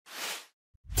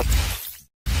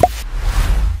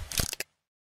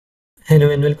Hello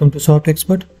and welcome to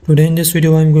softexpert. Today in this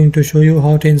video I am going to show you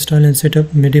how to install and set up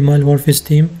Medimall WordPress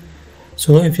theme.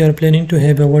 So if you are planning to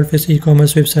have a WordPress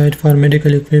e-commerce website for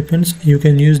medical equipments, you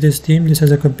can use this theme. This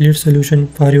is a complete solution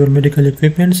for your medical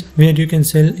equipments where you can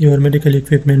sell your medical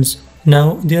equipments.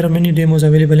 Now there are many demos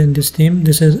available in this theme.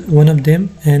 This is one of them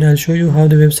and I'll show you how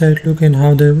the website look and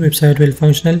how the website will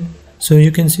functional. So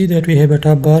you can see that we have a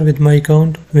top bar with my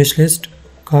account, wishlist,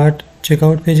 cart,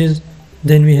 checkout pages.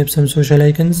 Then we have some social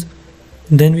icons.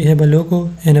 Then we have a logo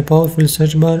and a powerful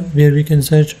search bar where we can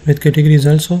search with categories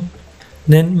also.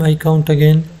 Then my account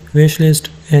again, wish list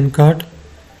and cart.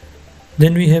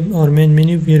 Then we have our main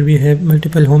menu where we have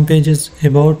multiple home pages,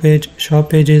 about page,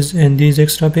 shop pages and these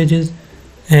extra pages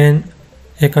and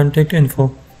a contact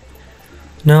info.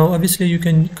 Now obviously you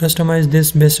can customize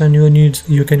this based on your needs.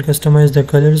 You can customize the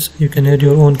colors, you can add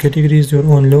your own categories, your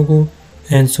own logo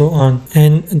and so on.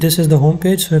 And this is the home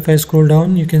page. So if I scroll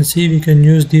down, you can see we can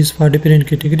use these for different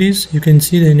categories. You can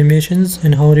see the animations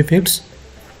and how it affects.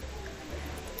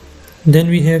 Then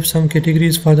we have some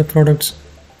categories for the products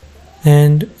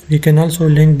and we can also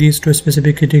link these to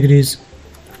specific categories.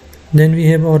 Then we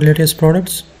have our latest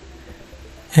products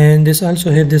and this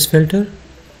also have this filter.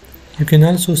 You can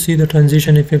also see the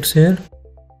transition effects here.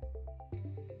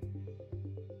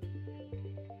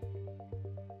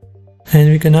 And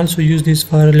we can also use this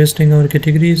for listing our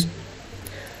categories,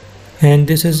 and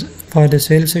this is for the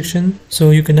sales section,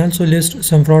 so you can also list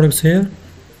some products here.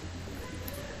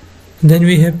 Then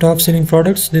we have top selling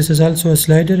products. This is also a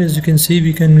slider. As you can see,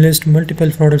 we can list multiple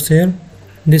products here.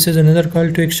 This is another call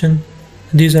to action.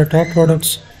 These are top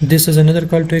products. This is another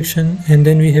call to action, and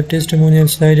then we have testimonial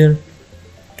slider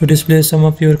to display some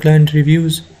of your client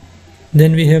reviews.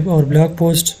 Then we have our blog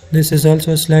posts. This is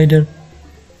also a slider.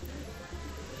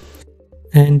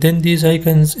 And then these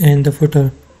icons and the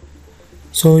footer.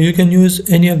 So you can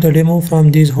use any of the demo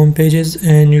from these home pages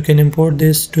and you can import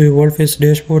this to your WordPress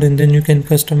dashboard and then you can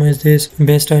customize this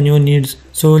based on your needs.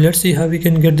 So let's see how we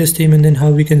can get this theme and then how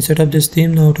we can set up this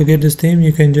theme. Now to get this theme,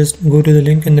 you can just go to the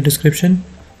link in the description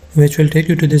which will take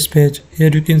you to this page.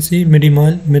 Here you can see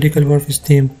Medimall Medical WordPress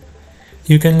theme.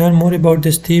 You can learn more about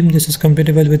this theme. This is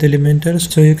compatible with Elementor,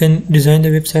 so you can design the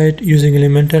website using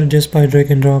Elementor just by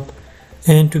drag and drop.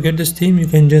 And to get this theme, you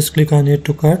can just click on add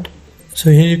to cart.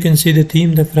 So here you can see the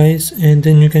theme, the price, and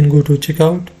then you can go to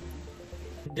checkout.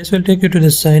 This will take you to the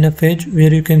sign up page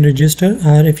where you can register,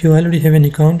 or if you already have an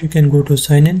account, you can go to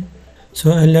sign in.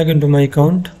 So I'll log into my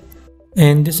account.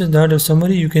 And this is the order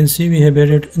summary. You can see we have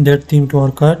added that theme to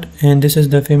our cart, and this is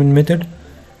the payment method.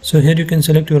 So here you can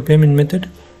select your payment method.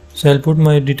 So I'll put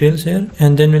my details here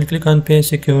and then we'll click on pay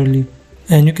securely.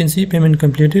 And you can see payment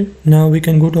completed. Now we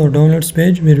can go to our downloads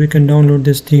page where we can download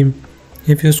this theme.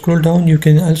 If you scroll down, you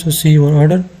can also see your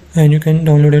order and you can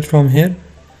download it from here.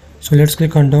 So let's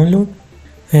click on download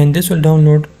and this will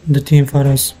download the theme for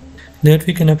us that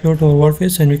we can upload to our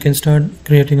WordPress and we can start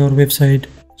creating our website.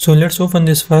 So let's open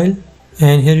this file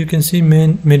and here you can see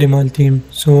main Medimall theme.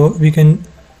 So we can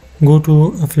go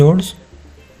to uploads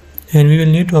and we will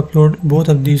need to upload both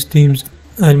of these themes.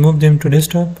 I'll move them to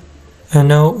desktop. And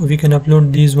now we can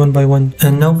upload these one by one.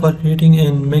 And now for creating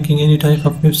and making any type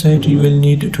of website, you will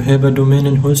need to have a domain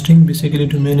and hosting. Basically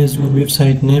domain is your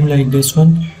website name like this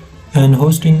one, and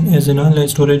hosting is an online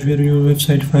storage where your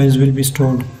website files will be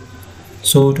stored.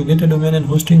 So to get a domain and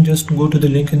hosting, just go to the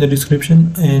link in the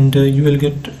description and you will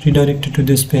get redirected to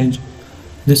this page.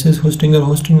 This is hosting or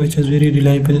hosting, which is very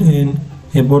reliable and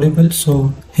affordable.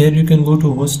 So here you can go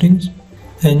to hostings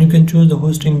and you can choose the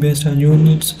hosting based on your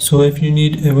needs. So if you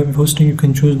need a web hosting, you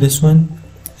can choose this one.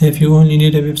 If you only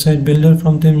need a website builder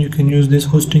from them, you can use this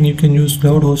hosting. You can use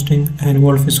cloud hosting and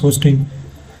WordPress hosting.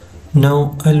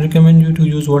 Now I'll recommend you to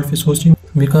use WordPress hosting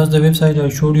because the website I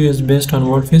showed you is based on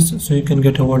WordPress, so you can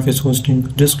get a WordPress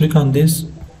hosting. Just click on this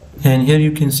and here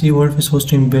you can see WordPress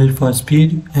hosting built for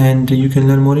speed, and you can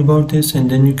learn more about this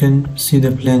and then you can see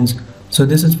the plans. So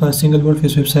this is for a single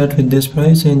WordPress website with this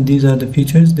price, and these are the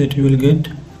features that you will get.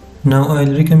 Now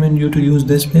I'll recommend you to use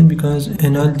this plan because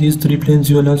in all these three plans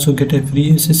you will also get a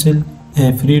free SSL,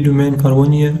 a free domain for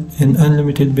 1 year and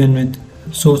unlimited bandwidth.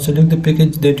 So select the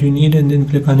package that you need and then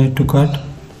click on add to cart.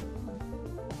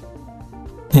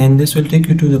 And this will take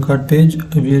you to the cart page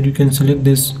where you can select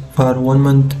this for 1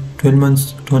 month, 12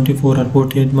 months, 24 or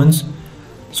 48 months.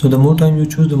 So the more time you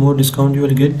choose, the more discount you will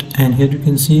get. And here you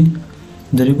can see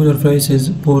the regular price is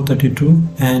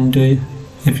 $432, and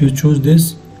if you choose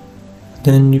this,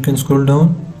 then you can scroll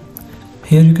down.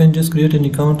 Here you can just create an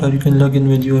account or you can log in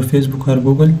with your Facebook or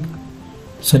Google.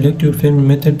 Select your payment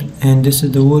method and this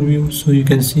is the overview. So you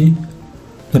can see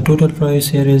the total price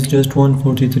here is just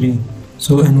 $143.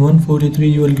 So in 143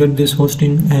 you will get this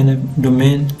hosting and a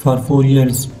domain for 4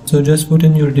 years. So just put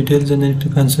in your details and then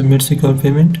click on submit secure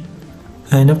payment,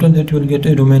 and after that you will get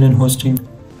a domain and hosting.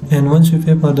 And once you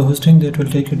pay for the hosting, that will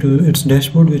take you to its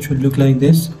dashboard, which will look like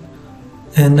this.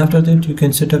 And after that you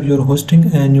can set up your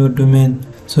hosting and your domain.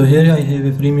 So here I have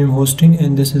a premium hosting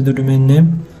and this is the domain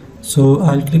name. So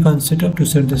I'll click on setup to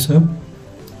set this up.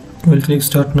 We'll click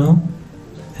start now,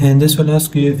 and this will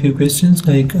ask you a few questions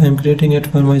like I'm creating it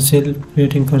for myself,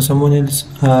 creating for someone else,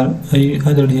 or I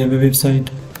already have a website.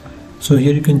 So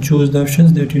here you can choose the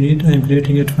options that you need. I'm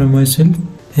creating it for myself,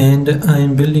 and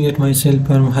I'm building it myself.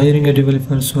 I'm hiring a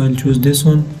developer, so I'll choose this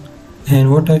one.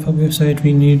 And what type of website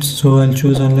we need, so I'll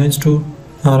choose online store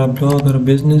or a blog or a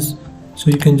business. So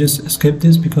you can just skip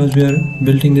this because we are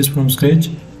building this from scratch.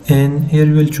 And here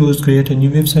we will choose create a new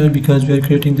website because we are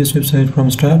creating this website from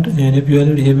start. And if you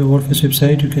already have a WordPress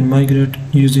website, you can migrate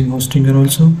using Hostinger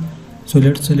also. So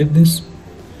let's select this,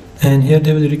 and here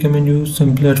they will recommend you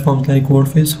some platforms like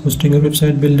WordPress, Hostinger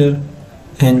website builder,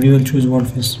 and we will choose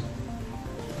WordPress.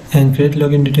 And create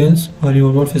login details for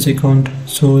your WordPress account.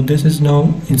 So this is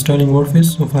now installing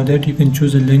WordPress. So for that you can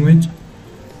choose a language,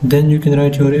 then you can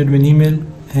write your admin email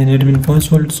and admin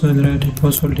password. So I'll write a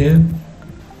password here,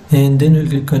 and then we'll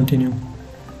click continue.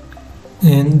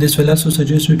 And this will also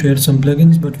suggest you to add some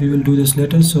plugins, but we will do this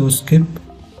later, so skip.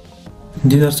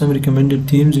 These are some recommended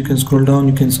themes. You can scroll down,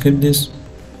 you can skip this,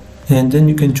 and then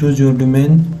you can choose your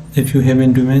domain if you have a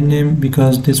domain name,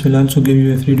 because this will also give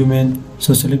you a free domain.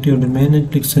 So select your domain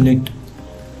and click select,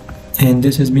 and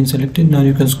this has been selected. Now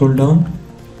you can scroll down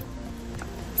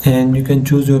and you can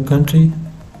choose your country.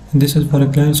 This is for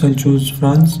a client, so I'll choose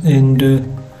France, and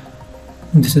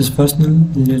this is personal.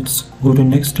 Let's go to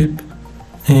next step,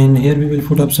 and here we will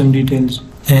put up some details.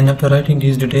 And after writing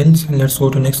these details, let's go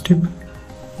to next step.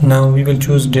 Now we will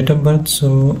choose date of birth,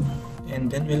 and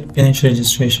then we'll finish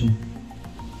registration,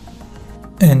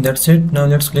 and that's it. Now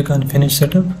let's click on finish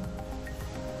setup,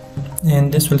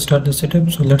 and this will start the setup.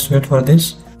 So let's wait for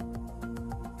this.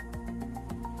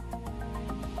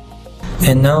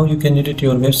 And now you can edit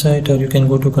your website, or you can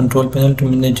go to control panel to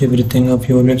manage everything of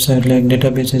your website like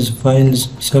databases, files,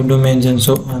 subdomains, and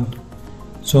so on.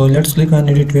 So let's click on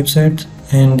edit website,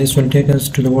 and this will take us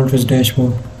to the WordPress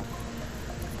dashboard.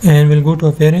 And we'll go to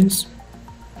appearance,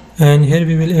 and here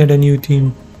we will add a new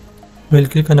theme. We'll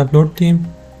click on upload theme,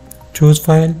 choose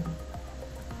file,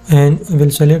 and we'll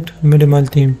select Medimall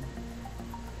theme.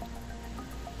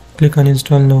 Click on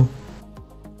install now.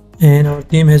 And our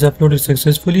theme has uploaded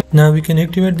successfully. Now we can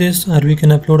activate this, or we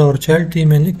can upload our child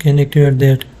theme and can activate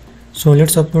that. So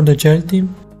let's upload the child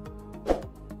theme.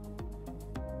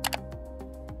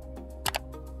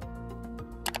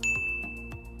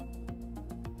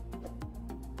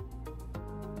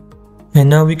 And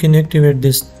now we can activate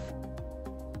this,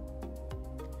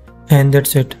 and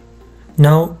that's it.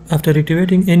 Now after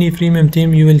activating any freemium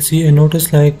theme, you will see a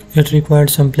notice like it required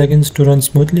some plugins to run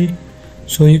smoothly.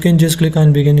 So you can just click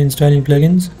on begin installing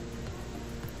plugins,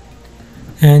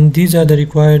 and these are the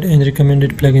required and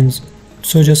recommended plugins.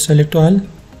 So just select all,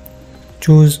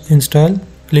 choose install,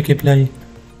 click apply,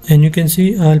 and you can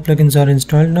see all plugins are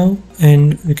installed now.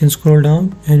 And we can scroll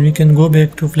down and we can go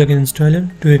back to plugin installer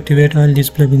to activate all these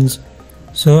plugins.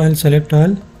 So I'll select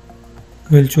all,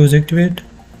 we'll choose activate,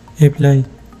 apply.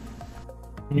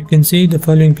 You can see the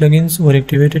following plugins were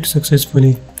activated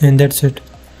successfully, and that's it.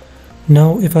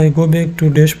 Now if I go back to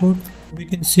dashboard, we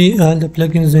can see all the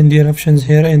plugins and their options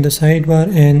here in the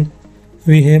sidebar, and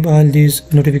we have all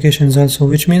these notifications also,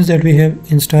 which means that we have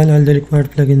installed all the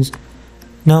required plugins.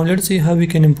 Now let's see how we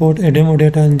can import a demo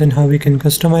data and then how we can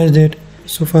customize that.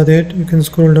 So for that you can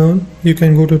scroll down, you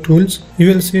can go to tools, you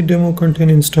will see demo content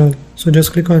install. So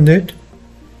just click on that,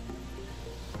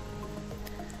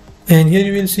 and here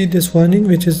you will see this warning,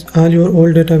 which is all your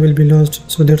old data will be lost.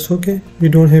 So that's okay, we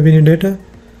don't have any data.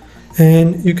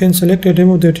 And you can select a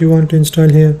demo that you want to install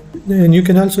here, and you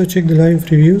can also check the live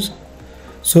reviews.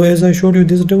 So as I showed you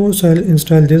this demo, so I'll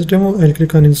install this demo. I'll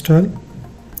click on install,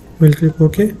 we'll click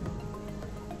OK.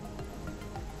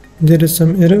 There is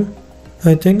some error.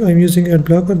 I think I'm using ad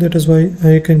blocker, that is why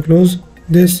I can close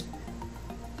this.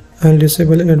 I'll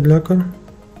disable ad blocker.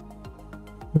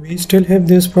 We still have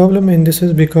this problem, and this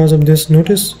is because of this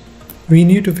notice. We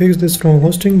need to fix this from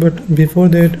hosting, but before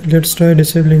that let's try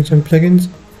disabling some plugins.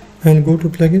 I'll go to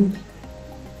plugin.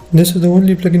 This is the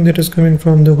only plugin that is coming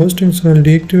from the hosting, so I'll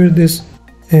deactivate this,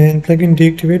 and plugin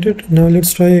deactivated. Now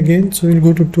let's try again. So we'll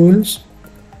go to tools,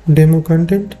 demo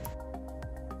content,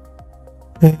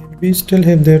 and we still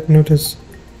have that notice.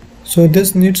 So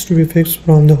this needs to be fixed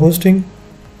from the hosting,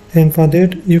 and for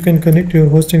that you can connect your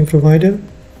hosting provider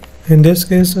In this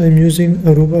case, I'm using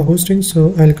Aruba hosting,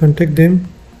 so I'll contact them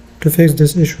to fix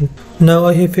this issue. Now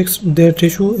I have fixed that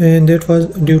issue, and that was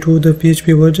due to the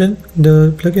PHP version.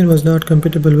 The plugin was not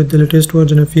compatible with the latest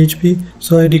version of PHP,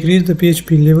 so I decreased the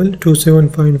PHP level to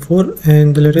 7.4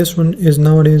 and the latest one is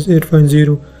nowadays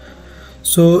 8.0.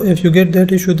 So if you get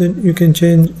that issue, then you can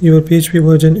change your PHP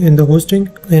version in the hosting,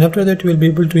 and after that you will be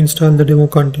able to install the demo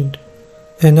content.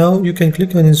 And now you can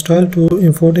click on install to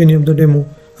import any of the demo.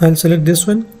 I'll select this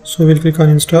one, so we'll click on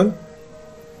install.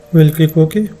 We'll click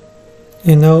OK,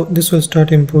 and now this will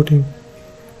start importing.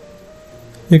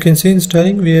 You can see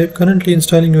installing. We are currently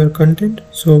installing your content,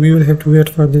 so we will have to wait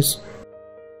for this.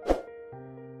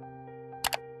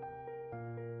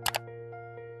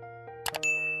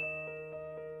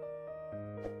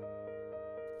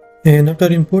 And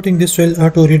after importing, this will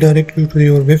auto redirect you to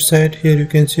your website. Here you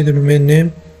can see the domain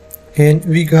name, and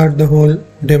we got the whole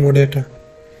demo data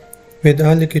with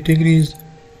all the categories,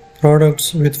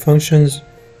 products, with functions.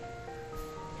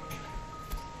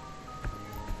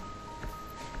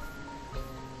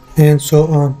 And so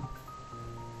on.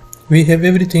 We have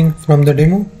everything from the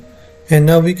demo, and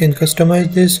now we can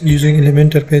customize this using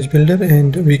Elementor page builder,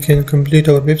 and we can complete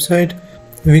our website.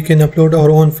 We can upload our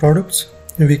own products,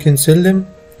 we can sell them,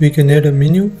 we can add a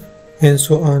menu, and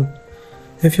so on.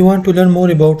 If you want to learn more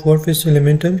about WordPress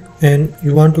Elementor and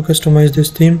you want to customize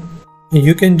this theme,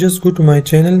 you can just go to my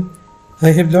channel.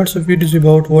 I have lots of videos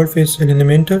about WordPress and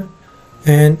Elementor,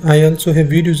 and I also have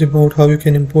videos about how you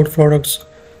can import products,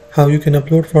 how you can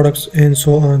upload products, and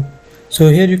so on. So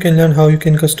here you can learn how you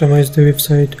can customize the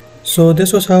website. So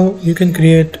this was how you can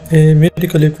create a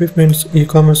medical equipment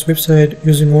e-commerce website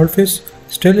using WordPress.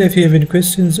 Still, if you have any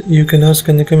questions, you can ask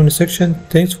in the comment section.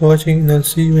 Thanks for watching, and I'll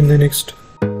see you in the next